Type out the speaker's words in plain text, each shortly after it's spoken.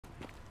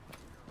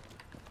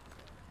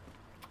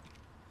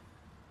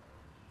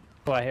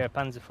Oh, I hear a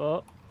Panzer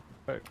Fort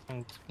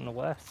from the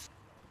west.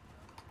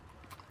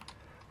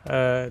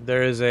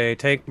 There is a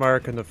tank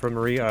mark in the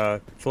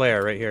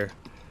flare right here.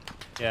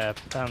 Yeah,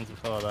 Panzer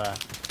Fort there.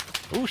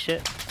 Oh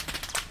shit!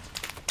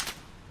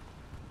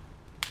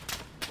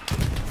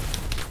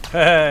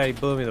 Hey, he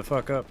blew me the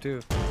fuck up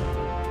too.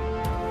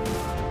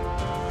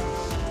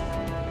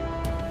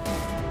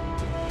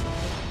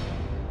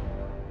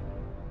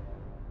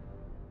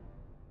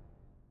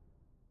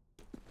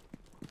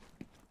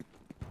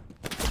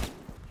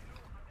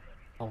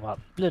 Oh, that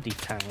bloody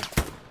tank.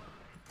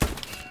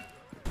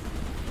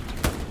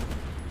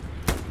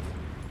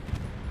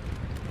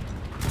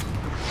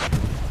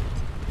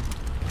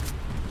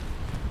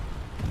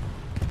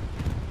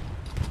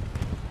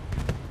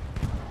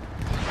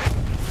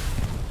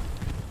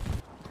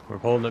 We're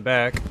pulling it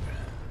back.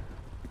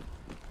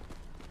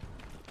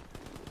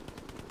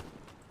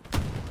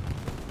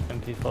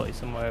 MP40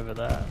 somewhere over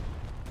there.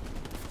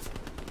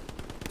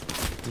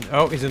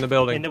 Oh, he's in the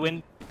building. In the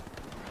wind.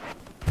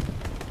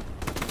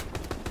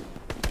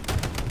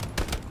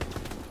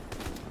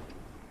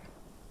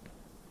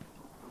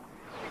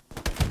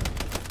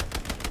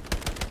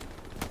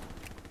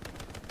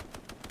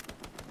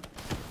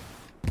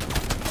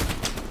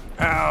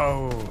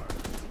 Ow!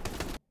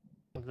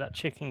 Was that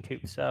chicken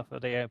coop south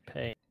of the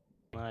OP?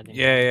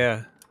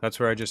 Yeah. That's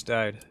where I just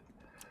died.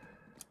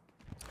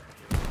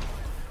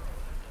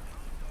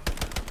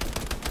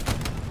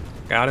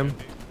 Got him.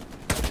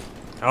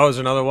 Oh, there's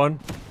another one.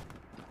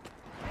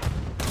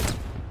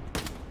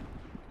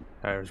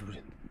 I was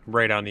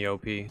right on the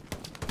OP.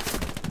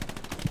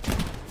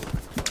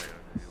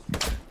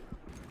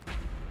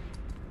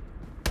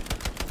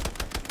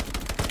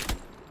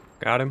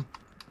 Got him.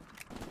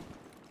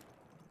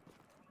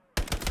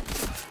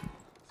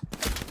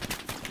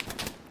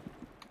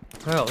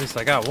 Well, at least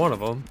I got one of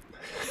them.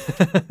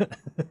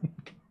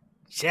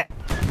 Shit.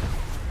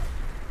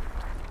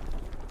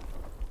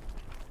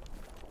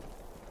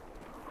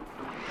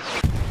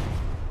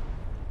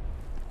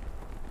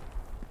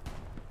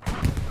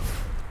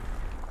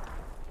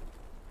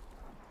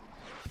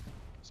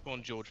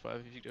 Spawn George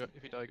 5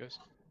 if you die, guys.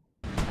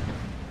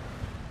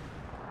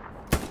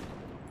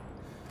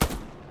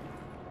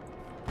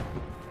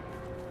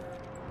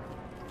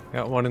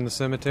 Got one in the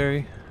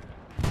cemetery.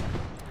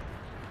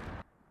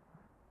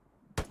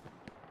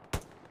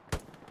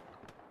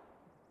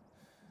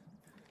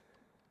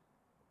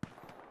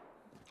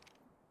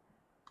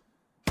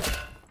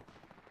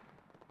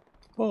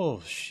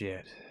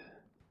 Bullshit.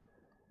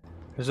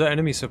 There's an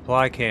enemy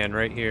supply can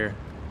right here.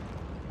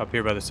 Up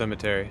here by the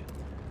cemetery.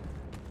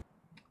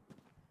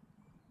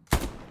 Oh,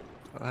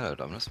 hello,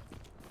 Dominus.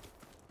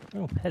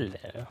 Oh,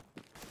 hello.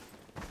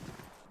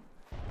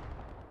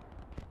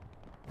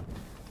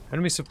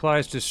 Enemy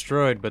supplies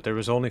destroyed, but there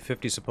was only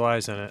 50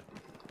 supplies in it.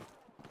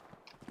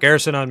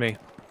 Garrison on me.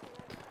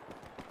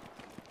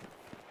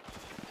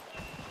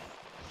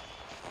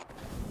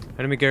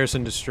 Enemy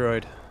garrison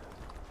destroyed.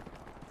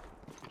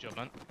 Good job,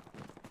 man.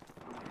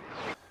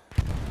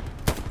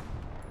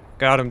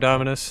 Got him,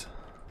 Dominus.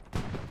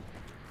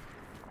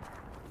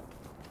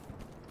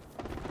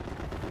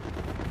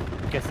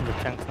 I'm guessing the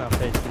tank's now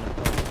facing the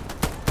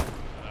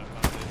front.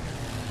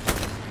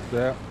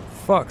 Yeah.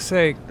 Fuck's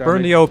sake. Damn Burn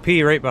it. the OP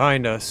right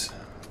behind us.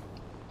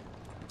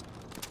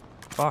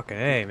 Fucking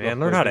A, man.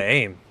 Learn how to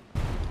aim.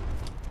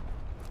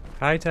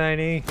 Hi,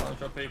 Tiny.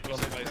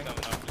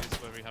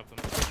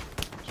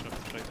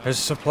 There's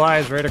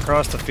supplies right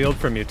across the field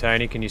from you,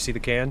 Tiny. Can you see the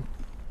can?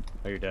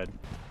 Oh, you're dead.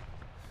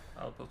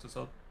 I'll build this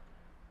up.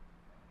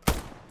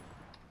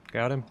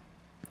 Got him.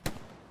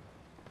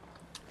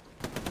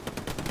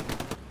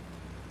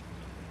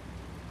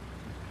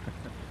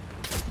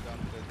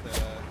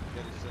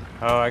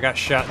 Oh, I got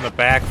shot in the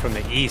back from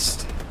the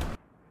east.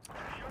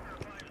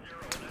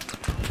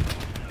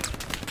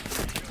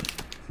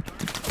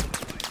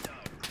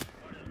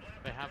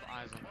 They have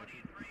eyes on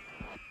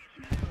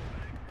me.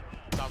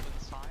 South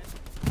side?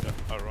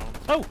 Yeah, around.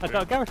 Oh, I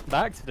got a garrison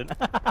by accident.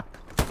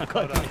 I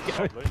got a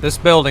garrison. This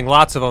building,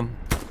 lots of them.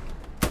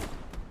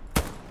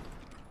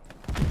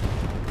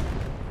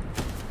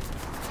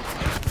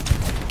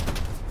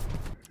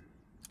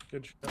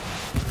 Good shot.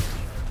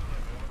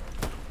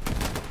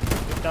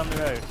 Just down the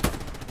road.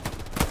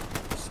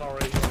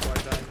 Sorry, you're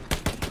right down.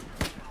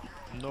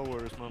 No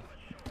worries, man.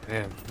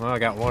 Damn, well I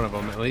got one of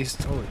them at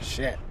least. Holy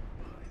shit.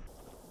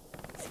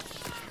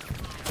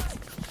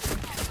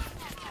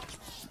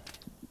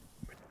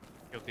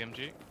 Killed the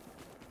MG.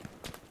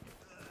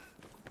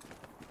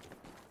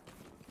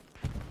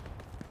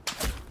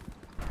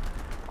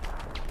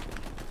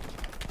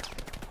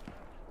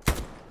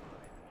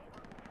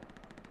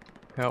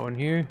 Got one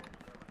here.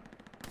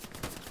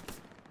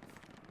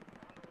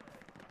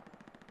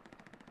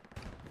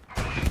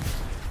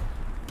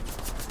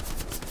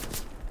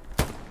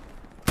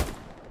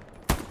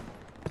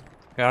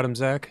 Got him,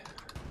 Zach.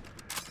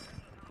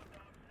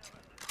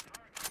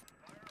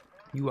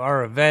 You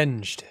are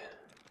avenged.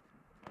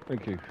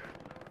 Thank you.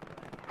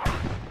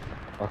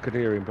 I could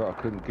hear him, but I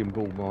couldn't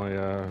gimbal my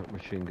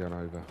machine gun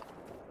over.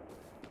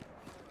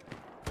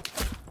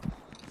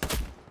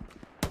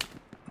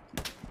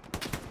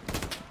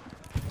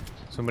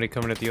 Somebody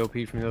coming at the OP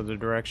from the other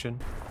direction.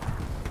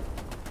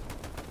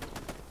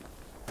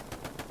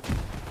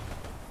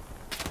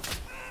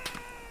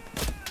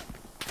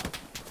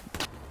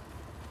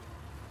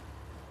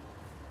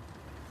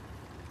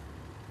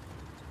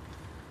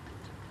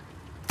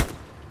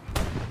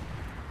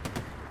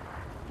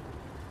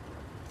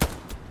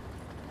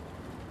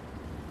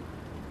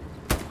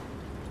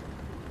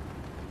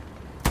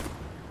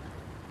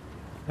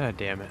 Ah,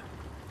 damn it.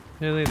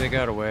 Really, they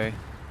got away.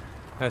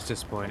 That's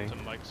disappointing.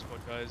 Some mic squad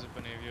guys, if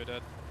any of you are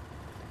dead.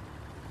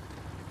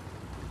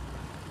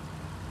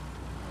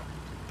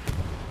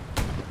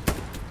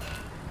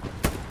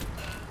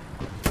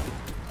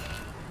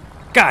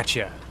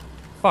 Gotcha!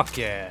 Fuck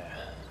yeah!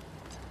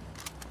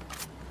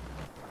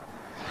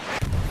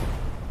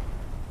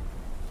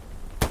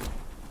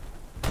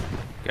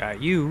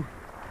 Got you,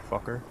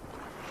 fucker.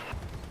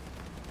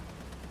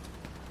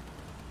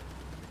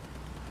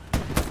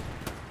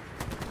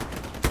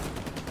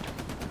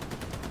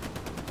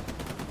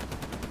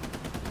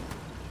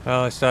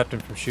 Well, I stopped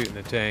him from shooting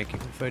the tank,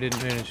 if I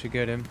didn't manage to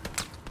get him.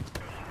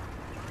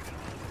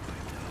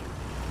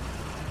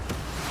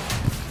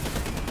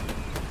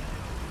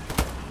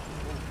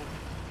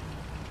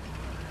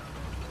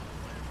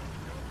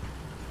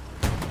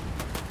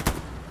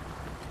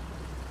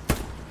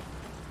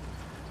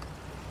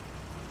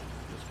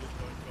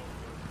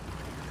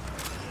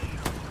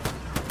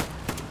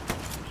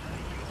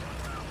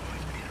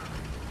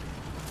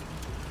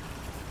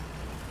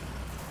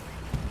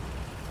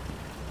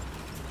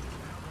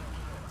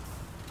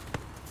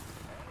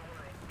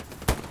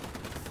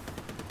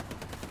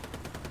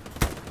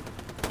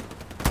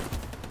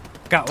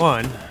 Got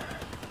one.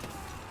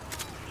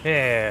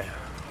 Yeah.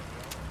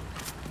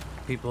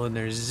 People in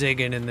there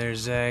zigging and they're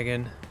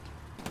zagging.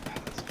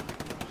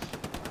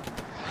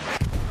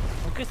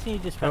 I'm guessing you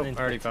just ran Nope,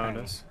 into already the found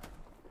tank. us.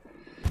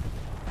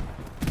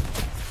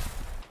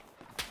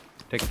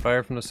 Taking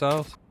fire from the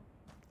south.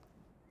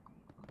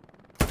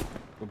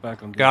 Go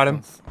back on Got him.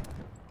 defense.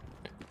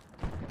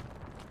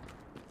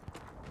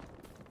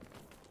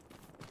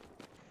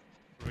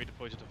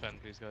 Redeploy to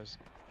defend, please, guys.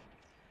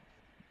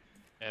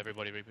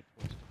 Everybody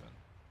redeploy to defend.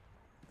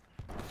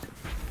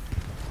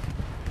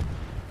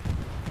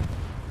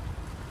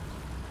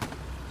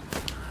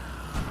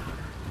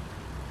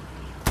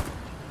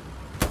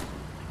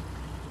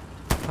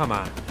 Come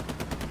on.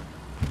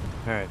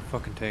 Alright,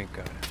 fucking tank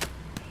got it.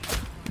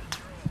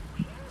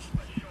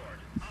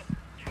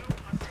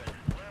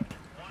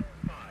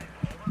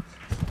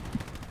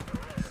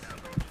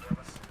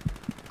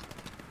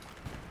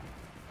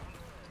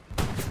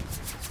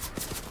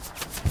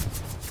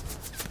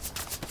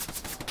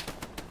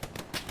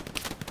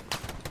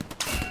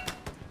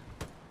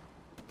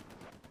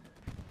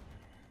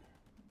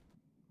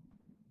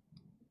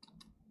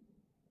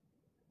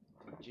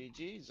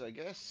 GG's, I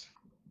guess.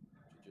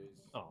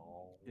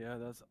 Oh. Yeah,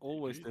 that's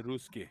always the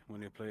Ruski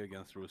when you play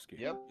against Ruski.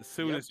 Yep, As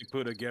soon yep. as you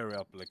put a gear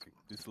up, like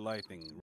this lighting